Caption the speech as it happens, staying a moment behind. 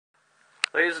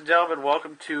Ladies and gentlemen,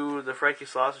 welcome to the Franky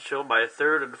Slawson Show, my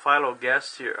third and final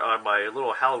guest here on my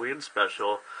little Halloween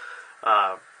special.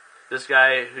 This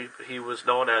guy, he was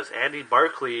known as Andy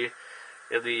Barkley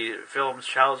in the films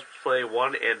Child's Play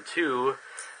 1 and 2.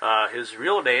 His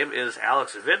real name is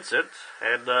Alex Vincent,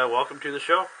 and welcome to the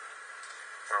show.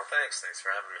 Oh, thanks. Thanks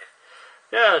for having me.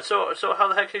 Yeah, so how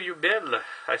the heck have you been?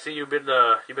 I see you've been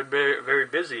very, very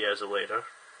busy as of late, huh?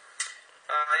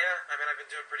 Yeah, I mean, I've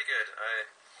been doing pretty good.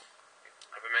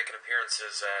 I've been making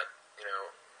appearances at,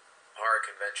 horror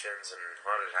conventions and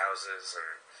haunted houses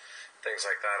and things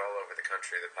like that all over the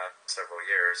country the past several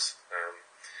years.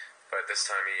 But this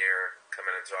time of year,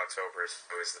 coming into October, is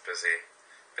always the busy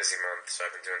month, so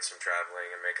I've been doing some traveling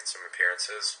and making some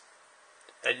appearances.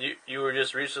 And you were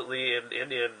just recently in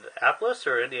Indianapolis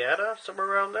or Indiana, somewhere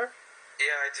around there?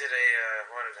 Yeah, I did a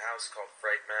haunted house called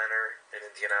Fright Manor in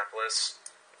Indianapolis.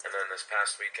 And then this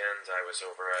past weekend, I was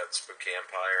over at Spooky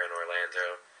Empire in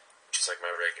Orlando, which is like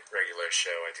my regular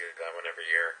show. I do that one every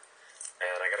year.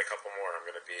 And I got a couple more. I'm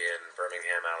going to be in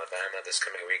Birmingham, Alabama this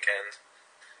coming weekend.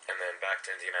 And then back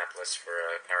to Indianapolis for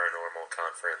a paranormal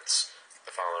conference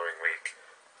the following week.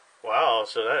 Wow,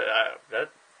 so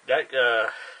that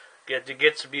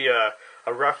gets to be a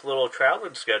rough little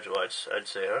traveling schedule, I'd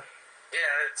say, huh?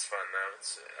 Yeah, it's fun though.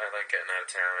 I like getting out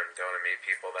of town and going to meet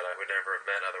people that I would never have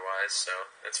met otherwise,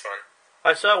 so it's fun.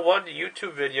 I saw one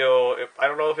YouTube video. I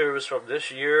don't know if it was from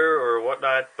this year or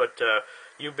whatnot, but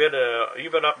you've been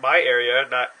up my area,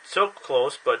 not so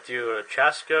close, but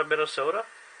Chaska, Minnesota.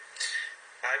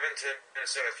 I've been to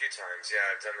Minnesota a few times.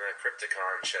 Yeah, I've done the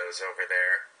Crypticon shows over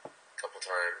there a couple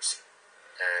times,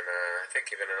 and I think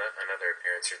even another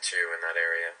appearance or two in that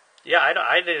area. Yeah,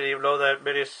 I didn't even know that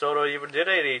Minnesota even did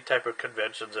any type of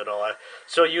conventions and all. I'm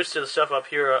so used to the stuff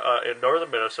up here in northern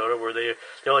Minnesota, where the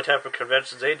only type of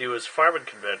conventions they do is farming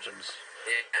conventions.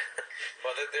 Yeah.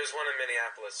 Well, there's one in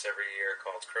Minneapolis every year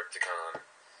called Crypticon,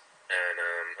 and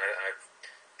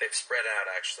they've spread out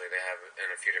actually. They have in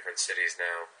a few different cities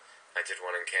now. I did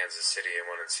one in Kansas City and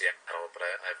one in Seattle, but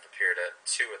I've appeared at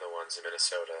two of the ones in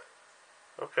Minnesota.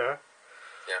 Okay.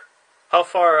 Yeah. How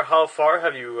far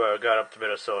have you got up to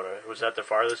Minnesota? Was that the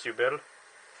farthest you've been?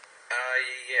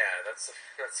 Yeah, that's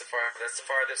the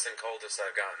farthest and coldest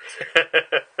I've gotten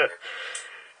to.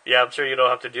 Yeah, I'm sure you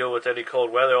don't have to deal with any cold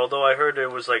weather. Although I heard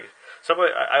there was like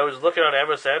somebody, I was looking on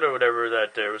MSN or whatever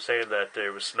that they were saying that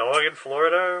it was snowing in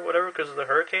Florida or whatever because of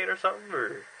the hurricane or something. Or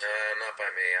not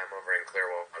by me. I'm over in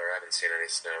Clearwater. I haven't seen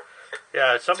any snow.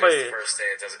 Yeah, somebody. It's the first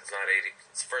day it's not 80.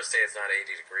 It's the first day it's not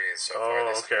 80 degrees so far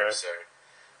this okay. year. So.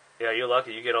 Yeah, you're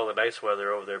lucky. You get all the nice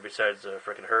weather over there besides the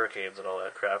freaking hurricanes and all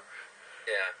that crap.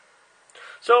 Yeah.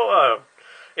 So,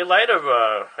 in light of,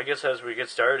 I guess as we get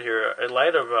started here, in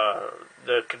light of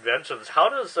the conventions,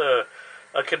 how does a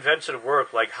convention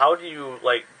work? Like, how do you,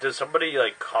 does somebody,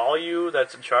 call you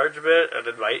that's in charge of it and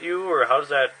invite you, or how does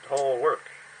that whole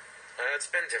work? It's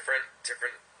been different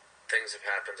things have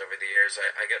happened over the years.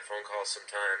 I get phone calls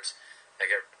sometimes. I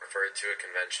get referred to a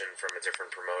convention from a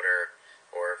different promoter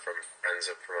or from friends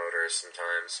of promoters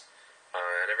sometimes.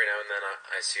 And every now and then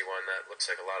I see one that looks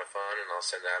like a lot of fun, and I'll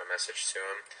send out a message to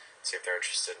them, see if they're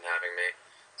interested in having me.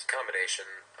 It's a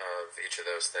combination of each of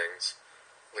those things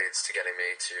leads to getting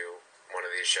me to one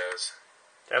of these shows.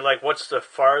 And, what's the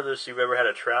farthest you've ever had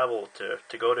to travel to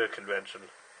go to a convention?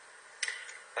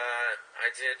 I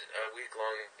did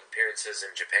week-long appearances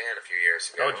in Japan a few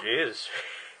years ago. Oh, jeez.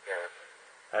 Yeah.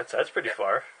 That's pretty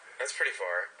far. That's pretty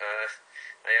far.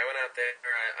 I went out there.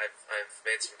 I've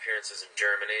made some appearances in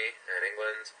Germany and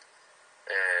England,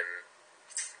 and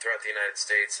throughout the United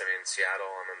States. I mean, Seattle.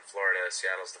 I'm in Florida.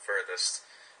 Seattle's the furthest.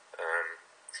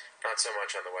 Not so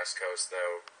much on the West Coast,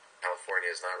 though.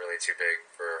 California is not really too big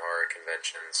for horror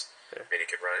conventions. Yeah. I mean, you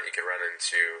could run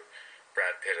into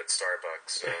Brad Pitt at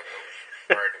Starbucks. So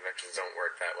horror conventions don't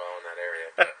work that well in that area.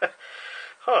 But.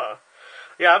 Huh.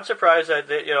 Yeah, I'm surprised that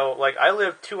I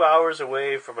live 2 hours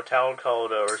away from a town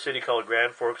called or city called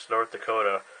Grand Forks, North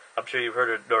Dakota. I'm sure you've heard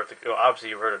of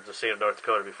obviously you've heard of the state of North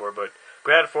Dakota before, but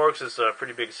Grand Forks is a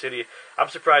pretty big city. I'm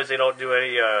surprised they don't do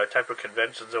any type of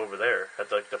conventions over there at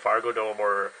the Fargo Dome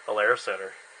or Alair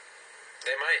Center.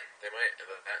 They might.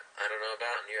 I don't know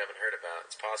about, and you haven't heard about.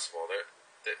 It's possible.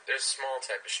 There's small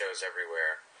type of shows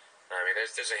everywhere. I mean,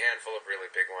 there's a handful of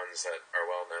really big ones that are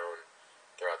well known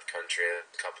throughout the country. A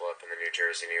couple up in the New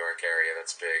Jersey, New York area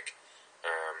that's big.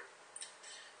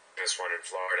 There's one in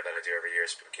Florida that I do every year.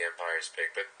 Spooky Empire is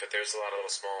big, but there's a lot of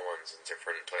little small ones in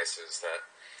different places that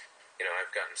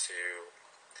I've gotten to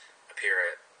appear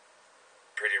at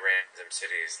pretty random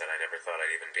cities that I never thought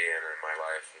I'd even be in my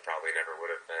life, and probably never would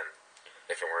have been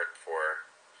if it weren't for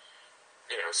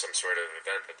some sort of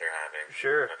event that they're having.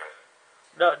 Sure.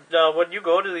 Now, when you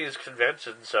go to these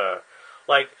conventions,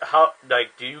 like how,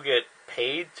 like, do you get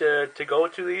paid to go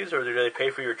to these, or do they pay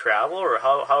for your travel, or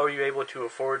how are you able to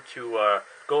afford to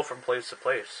go from place to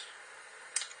place?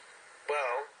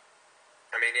 Well,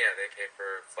 I mean, yeah, they pay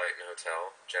for flight and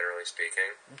hotel, generally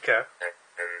speaking. Okay.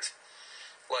 And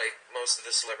like most of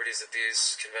the celebrities at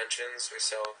these conventions, we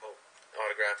sell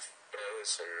autographed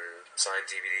photos and signed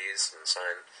DVDs and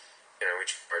we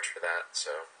charge for that.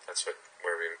 So that's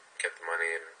where we get the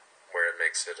money and where it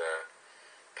makes it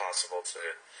possible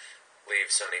to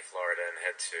leave sunny Florida and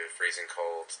head to freezing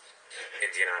cold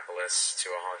Indianapolis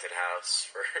to a haunted house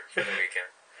for the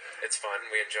weekend. It's fun.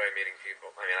 We enjoy meeting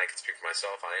people. I mean, I can speak for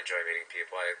myself. I enjoy meeting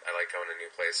people. I like going to new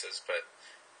places, but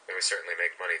we certainly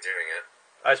make money doing it.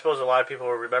 I suppose a lot of people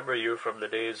will remember you from the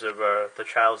days of the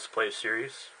Child's Play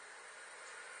series.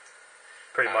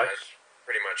 Pretty much.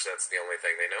 Pretty much that's the only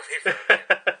thing they know me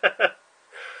from.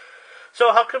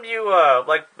 So how come you,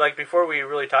 like before we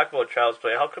really talk about Child's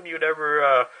Play, how come you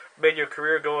never made your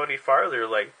career go any farther,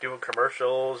 like doing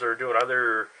commercials or doing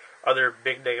other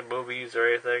big name movies or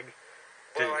anything?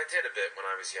 Well, I did a bit when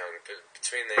I was young.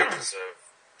 Between the ages of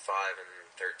 5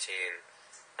 and 13,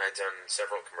 I'd done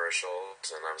several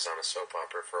commercials, and I was on a soap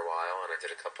opera for a while, and I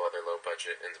did a couple other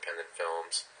low-budget independent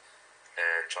films.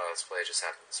 And Child's Play just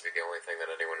happens to be the only thing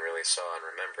that anyone really saw and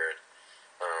remembered.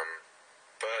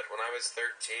 But when I was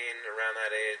 13, around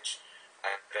that age,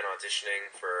 I've been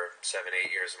auditioning for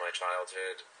 7-8 years of my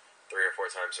childhood, 3 or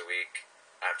 4 times a week,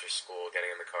 after school,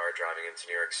 getting in the car, driving into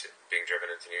New York, being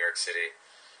driven into New York City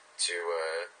to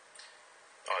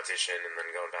audition, and then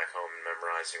going back home and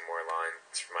memorizing more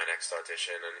lines for my next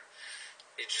audition. And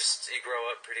you grow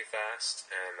up pretty fast,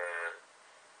 and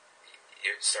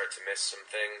you start to miss some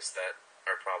things that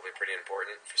are probably pretty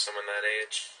important for someone that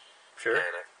age. Sure.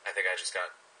 And I think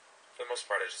for the most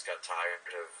part, I just got tired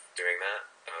of doing that.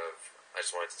 I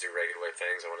just wanted to do regular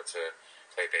things. I wanted to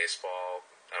play baseball.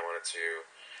 I wanted to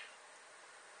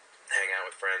hang out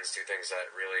with friends, do things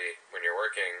that really, when you're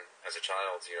working as a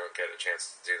child, you don't get a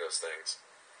chance to do those things.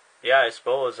 Yeah, I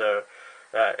suppose it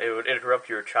would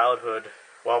interrupt your childhood,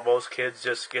 while most kids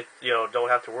just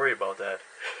don't have to worry about that.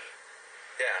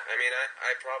 Yeah, I mean,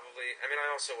 I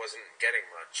also wasn't getting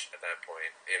much at that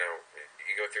point.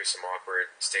 You go through some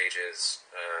awkward stages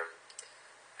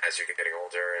as you're getting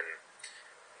older, and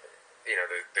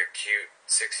the cute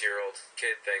 6-year-old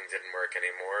kid thing didn't work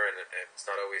anymore, and it's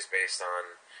not always based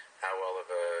on how well of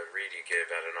a read you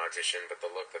give at an audition, but the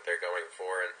look that they're going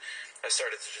for. And I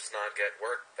started to just not get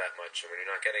work that much, and when you're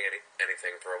not getting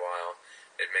anything for a while,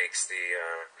 it makes the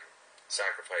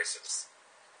sacrifices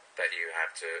that you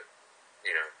have to,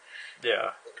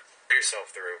 put yourself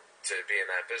through to be in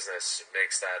that business,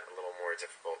 makes that a little more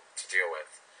difficult to deal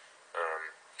with.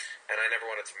 And I never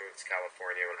wanted to move to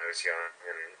California when I was young,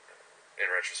 and in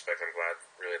retrospect, I'm glad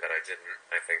really that I didn't.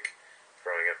 I think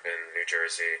growing up in New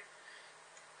Jersey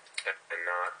and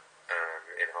not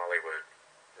in Hollywood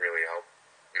really helped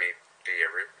me be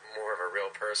more of a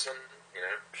real person,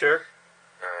 Sure.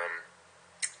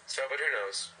 But who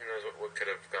knows? Who knows what could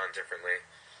have gone differently?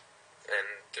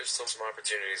 And there's still some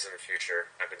opportunities in the future.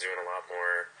 I've been doing a lot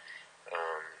more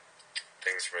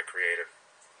things from a creative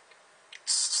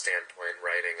standpoint,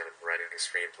 writing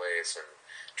screenplays and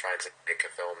trying to make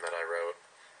a film that I wrote,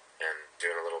 and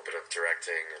doing a little bit of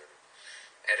directing and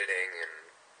editing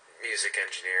and music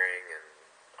engineering and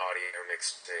audio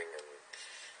mixing and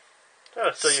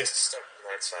stuff on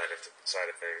that side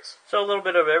of things. So a little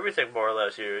bit of everything, more or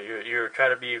less. You're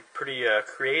trying to be pretty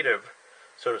creative,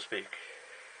 so to speak.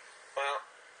 Well,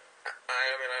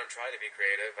 I mean, I don't try to be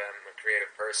creative. I'm a creative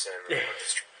person. I'm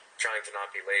just trying to not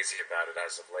be lazy about it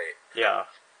as of late. Yeah.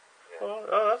 Well,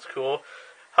 that's cool.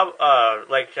 How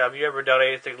have you ever done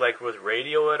anything like with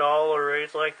radio at all or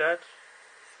anything like that?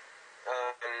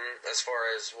 As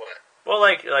far as what? Well,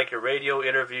 like your radio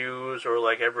interviews, or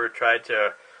like ever tried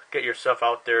to get yourself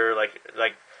out there, like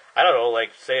I don't know,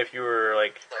 like say if you were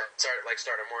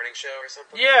start a morning show or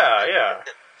something. Yeah. Yeah.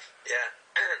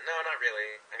 No, not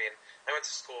really. I mean, I went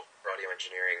to school for audio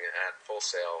engineering at Full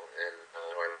Sail in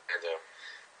Orlando,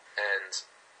 and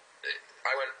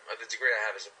the degree I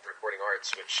have is in recording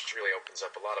arts, which really opens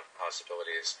up a lot of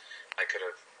possibilities. I could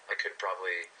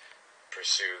probably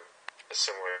pursue a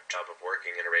similar job of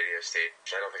working in a radio station.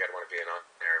 I don't think I'd want to be an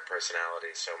on-air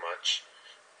personality so much.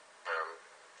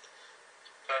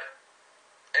 But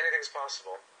anything's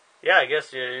possible. Yeah, I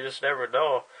guess you just never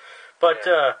know. But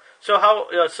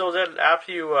so then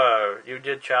after you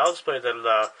did Child's Play, then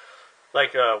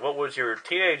what was your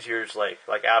teenage years like?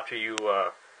 Like after you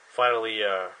finally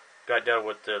got done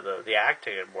with the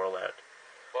acting and more of that.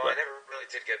 Well, I never really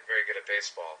did get very good at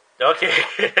baseball.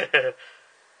 Okay.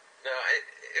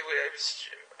 it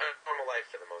was a normal life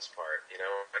for the most part. You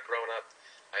know, growing up,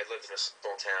 I lived in a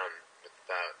small town with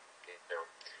about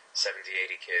 70,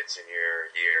 80 kids in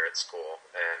your year at school,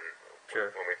 and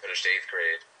Sure. when we finished 8th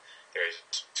grade,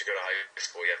 to go to high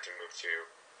school, you have to move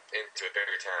into a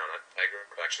bigger town. I grew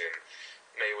up actually in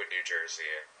Maywood, New Jersey.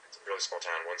 It's a really small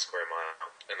town, 1 square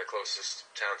mile, and the closest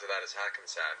town to that is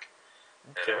Hackensack.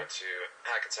 And I went to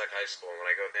Hackensack High School, and when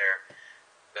I go there,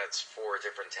 that's 4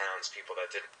 different townspeople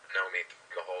that didn't know me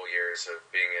the whole years of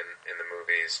being in the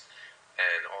movies,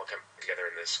 and all come together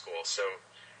in this school. So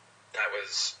that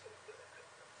was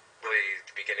really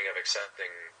the beginning of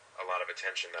accepting a lot of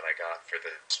attention that I got for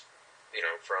this,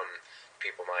 from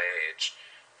people my age.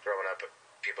 Growing up,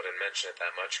 people didn't mention it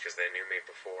that much because they knew me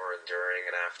before and during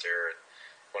and after. And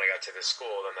when I got to this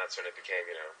school, then that's when it became,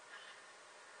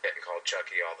 getting called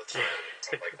Chucky all the time, and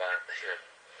stuff like that.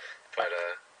 But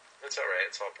it's all right.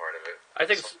 It's all part of it.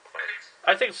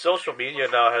 I think social media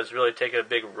now has really taken a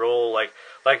big role, like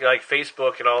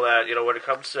Facebook and all that. When it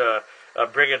comes to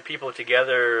bringing people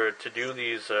together to do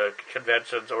these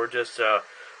conventions, or just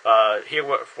hear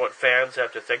what fans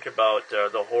have to think about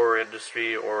the horror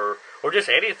industry, or just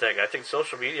anything. I think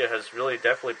social media has really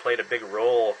definitely played a big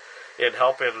role in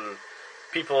helping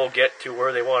people get to where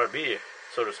they want to be,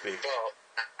 so to speak. Well,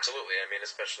 absolutely. I mean,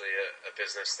 especially a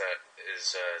business that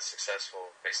is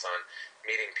successful based on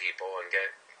meeting people and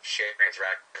sharing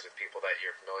interactions with people that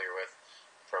you're familiar with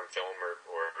from film or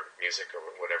music or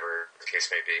whatever the case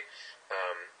may be.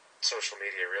 Social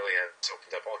media really has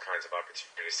opened up all kinds of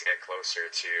opportunities to get closer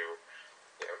to,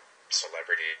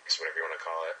 celebrities, whatever you want to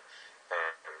call it.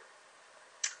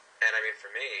 And I mean,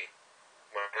 for me,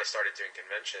 when I started doing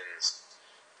conventions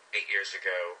 8 years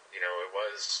ago, it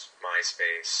was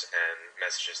MySpace and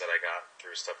messages that I got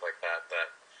through stuff like that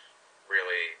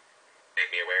really made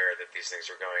me aware that these things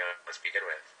were going on to begin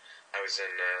with. I was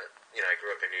in, I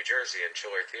grew up in New Jersey, and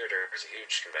Chiller Theater was a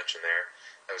huge convention there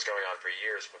that was going on for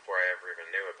years before I ever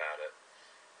even knew about it.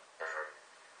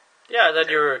 Yeah, and then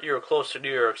you're close to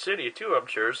New York City too, I'm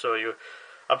sure. So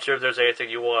I'm sure if there's anything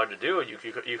you wanted to do,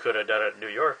 you could have done it in New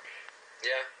York.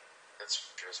 Yeah,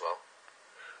 that's true as well.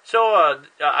 So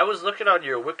I was looking on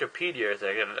your Wikipedia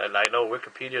thing, and I know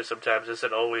Wikipedia sometimes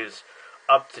isn't always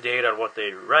up to date on what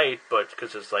they write, but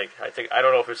because it's like I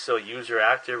don't know if it's still user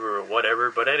active or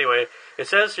whatever. But anyway, it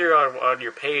says here on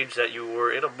your page that you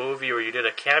were in a movie or you did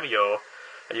a cameo,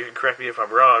 and you can correct me if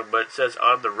I'm wrong, but it says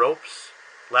On the Ropes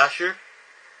last year.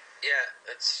 Yeah,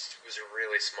 it was a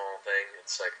really small thing.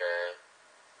 It's like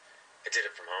I did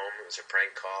it from home. It was a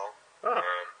prank call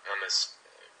on this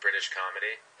British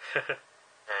comedy.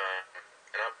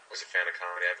 And I was a fan of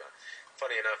comedy.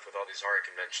 Funny enough, with all these horror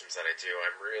conventions that I do,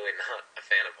 I'm really not a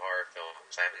fan of horror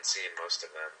films. I haven't seen most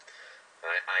of them.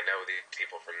 I know the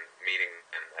people from meeting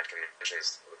and at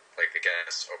conventions, like the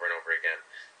guests, over and over again,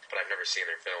 but I've never seen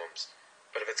their films.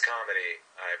 But if it's comedy,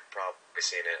 I've probably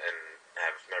seen it and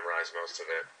have memorized most of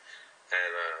it.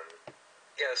 And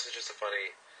this is just a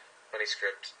funny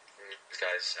script from these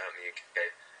guys out in the UK,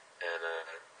 and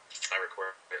I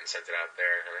recorded it and sent it out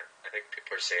there, and I think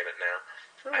people are seeing it now.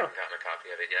 I haven't gotten a copy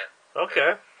of it yet.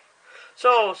 Okay.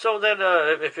 So then,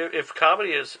 if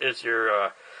comedy is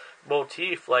your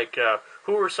motif, like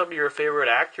who were some of your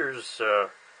favorite actors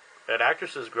and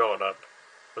actresses growing up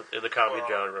in the comedy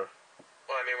genre?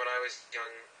 Well, I mean, when I was young,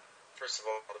 first of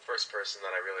all, the first person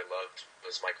that I really loved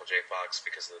was Michael J. Fox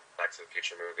because of the Back to the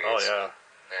Future movies. Oh yeah.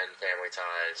 And Family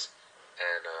Ties,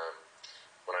 and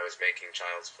when I was making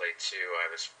Child's Play 2,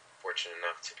 I was fortunate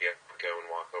enough to be able to go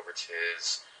and walk over to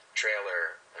his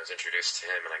trailer. I was introduced to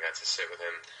him, and I got to sit with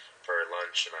him for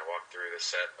lunch, and I walked through the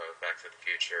set of Back to the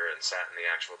Future and sat in the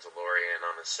actual DeLorean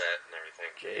on the set and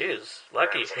everything. Jeez,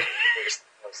 lucky.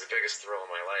 That was the biggest thrill of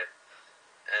my life.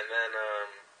 And then,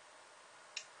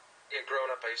 growing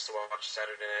up, I used to watch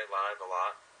Saturday Night Live a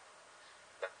lot.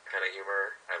 That kind of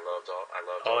humor, I loved all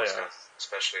stuff,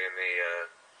 especially in the,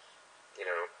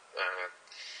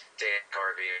 Dan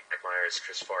Harvey, Mike Myers,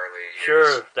 Chris Farley years.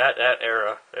 Sure, that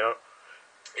era, yep.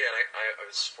 Yeah, and I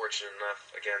was fortunate enough,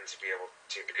 again, to be able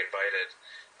to be invited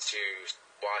to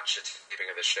watch a taping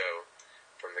of the show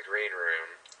from the green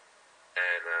room,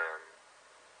 and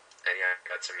I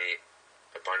got to meet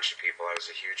a bunch of people. I was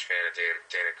a huge fan of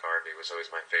Dana Carvey, was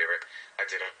always my favorite. I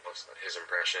did most of his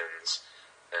impressions,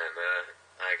 and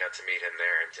I got to meet him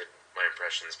there and did my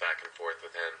impressions back and forth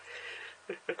with him.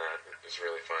 It was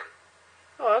really fun.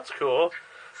 Oh, that's cool.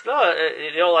 No,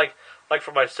 like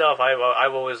for myself,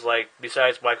 I've always liked,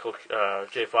 besides Michael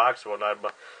J. Fox and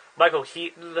whatnot, Michael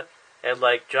Keaton and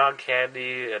like John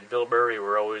Candy and Bill Murray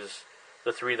were always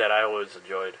the three that I always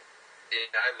enjoyed.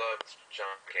 Yeah, I loved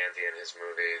John Candy and his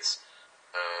movies.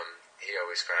 He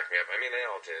always cracked me up. I mean, they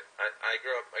all did. I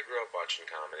grew up watching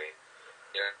comedy.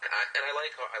 Yeah, and I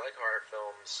like horror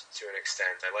films to an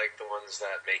extent. I like the ones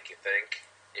that make you think.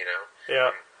 You know,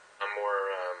 Yeah. I'm more.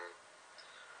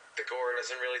 The gore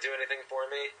doesn't really do anything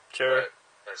for me. Sure. But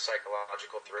a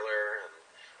psychological thriller and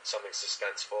something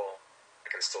suspenseful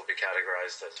can still be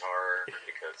categorized as horror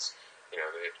because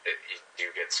you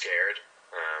get scared.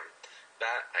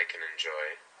 That I can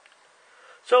enjoy.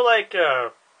 So when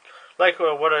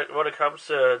it comes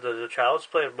to the Child's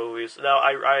Play movies, now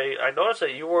I noticed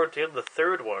that you weren't in the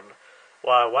third one.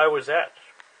 Why was that?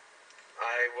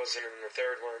 I wasn't in the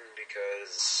third one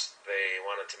because they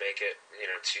wanted to make it,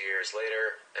 2 years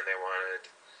later, and they wanted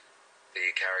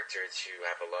the character to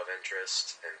have a love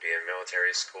interest and be in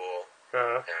military school.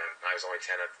 Uh-huh. And I was only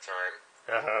 10 at the time.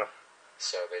 Uh-huh.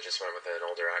 So they just went with an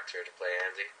older actor to play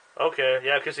Andy. Okay,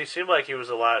 yeah, because he seemed like he was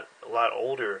a lot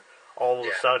older all of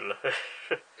a sudden.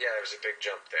 Yeah, there was a big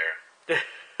jump there.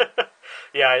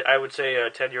 Yeah, I would say a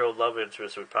 10-year-old love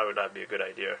interest would probably not be a good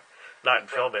idea. Not in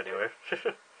film, anyway.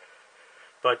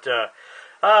 But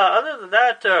other than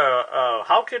that,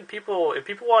 how can people, if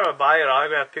people want to buy an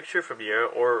autographed picture from you,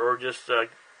 or just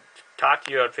talk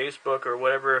to you on Facebook or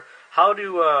whatever, how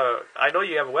do, I know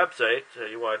you have a website,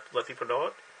 you want to let people know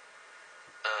it?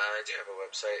 I do have a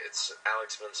website. It's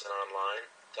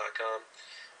alexvincentonline.com.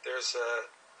 There's a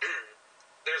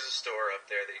there's a store up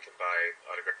there that you can buy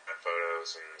autographed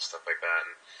photos and stuff like that.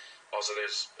 And also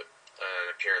there's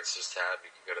an appearances tab. You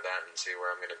can go to that and see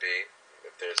where I'm going to be.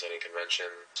 If there's any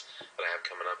conventions that I have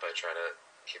coming up, I try to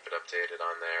keep it updated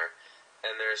on there.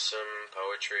 And there's some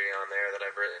poetry on there that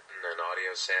I've written, and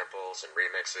audio samples and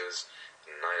remixes,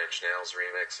 and Nine Inch Nails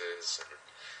remixes, and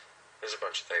there's a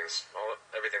bunch of things.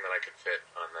 Everything that I could fit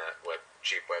on that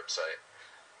cheap website.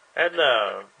 And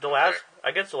I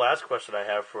guess the last question I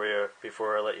have for you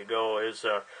before I let you go is,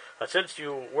 since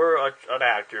you were an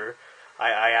actor,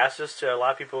 I ask this to a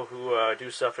lot of people who do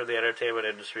stuff in the entertainment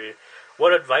industry.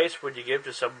 What advice would you give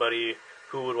to somebody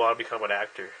who would want to become an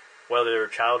actor? Whether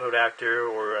they're a childhood actor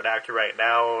or an actor right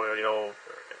now, or,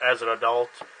 as an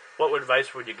adult, what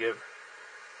advice would you give?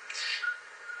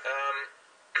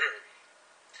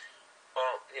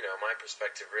 Well, my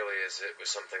perspective really is it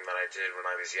was something that I did when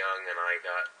I was young, and I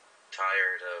got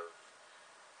tired of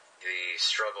the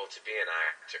struggle to be an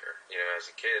actor. As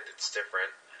a kid, it's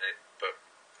different, but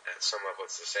at some level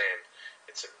it's the same.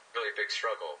 It's a really big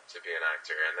struggle to be an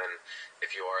actor, and then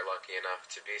if you are lucky enough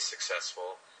to be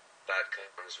successful, that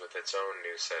comes with its own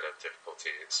new set of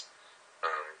difficulties.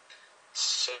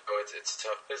 So it's a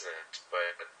tough business,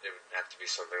 but it would have to be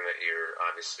something that you're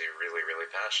obviously really, really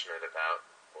passionate about,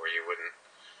 or you wouldn't,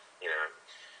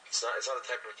 it's not the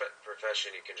type of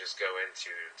profession you can just go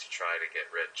into to try to get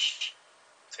rich.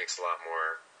 It takes a lot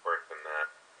more work than that.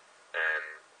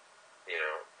 And,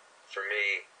 for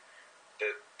me,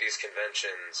 these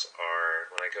conventions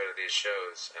are, when I go to these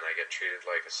shows and I get treated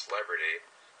like a celebrity,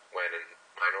 when in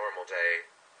my normal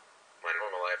day, my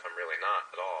normal life, I'm really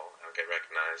not at all. I don't get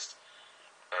recognized.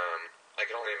 I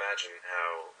can only imagine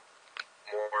how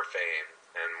more fame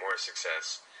and more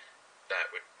success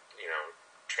that would,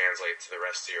 translate to the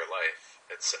rest of your life.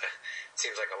 It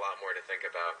seems like a lot more to think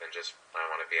about than just, I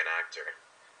want to be an actor.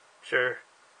 Sure.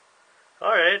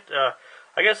 All right.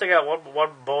 I guess I got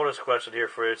one bonus question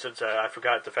here for you, since I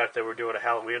forgot the fact that we're doing a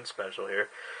Halloween special here.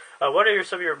 What are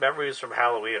some of your memories from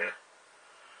Halloween?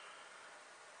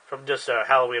 From just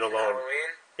Halloween alone?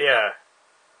 Halloween? Yeah.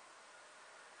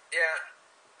 Yeah.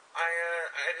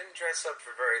 I didn't dress up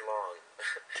for very long.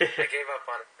 I gave up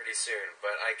on it pretty soon,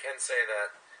 but I can say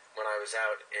that when I was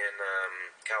out in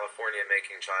California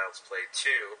making Child's Play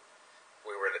 2,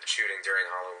 we were shooting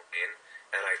during Halloween,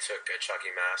 and I took a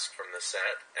Chucky mask from the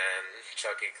set and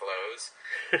Chucky clothes,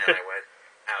 and I went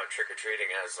out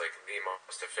trick-or-treating as the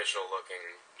most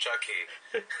official-looking Chucky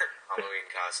Halloween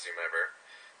costume ever.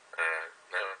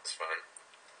 That was fun.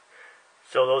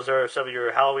 So those are some of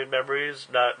your Halloween memories,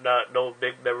 no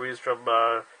big memories from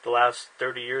the last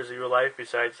 30 years of your life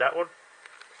besides that one?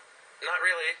 Not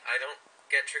really. I don't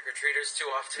get trick-or-treaters too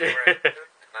often where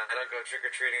I don't go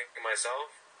trick-or-treating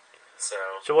myself.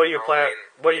 So what are your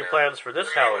plans for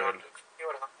this Halloween?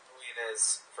 What Halloween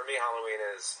is, for me, Halloween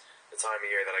is the time of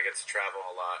year that I get to travel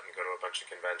a lot and go to a bunch of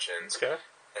conventions. Okay.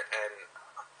 And,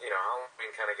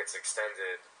 Halloween kind of gets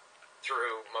extended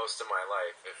through most of my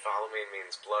life. If Halloween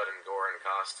means blood and gore and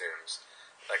costumes,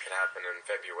 that could happen in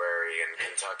February in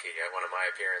Kentucky at one of my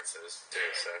appearances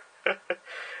too. So,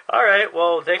 all right.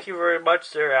 Well, thank you very much,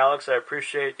 there, Alex. I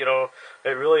appreciate. It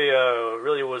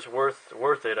really was worth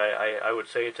it. I would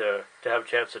say to have a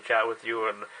chance to chat with you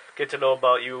and get to know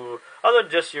about you, other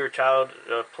than just your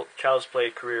child's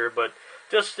play career, but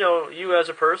just you as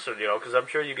a person, because I'm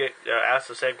sure you get asked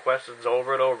the same questions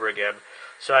over and over again.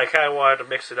 So I kind of wanted to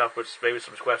mix it up with maybe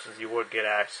some questions you would get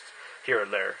asked here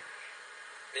and there.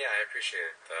 Yeah, I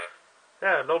appreciate that.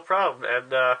 Yeah, no problem.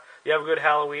 And you have a good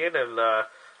Halloween, and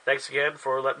thanks again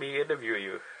for letting me interview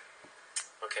you.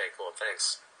 Okay, cool.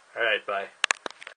 Thanks. All right, bye.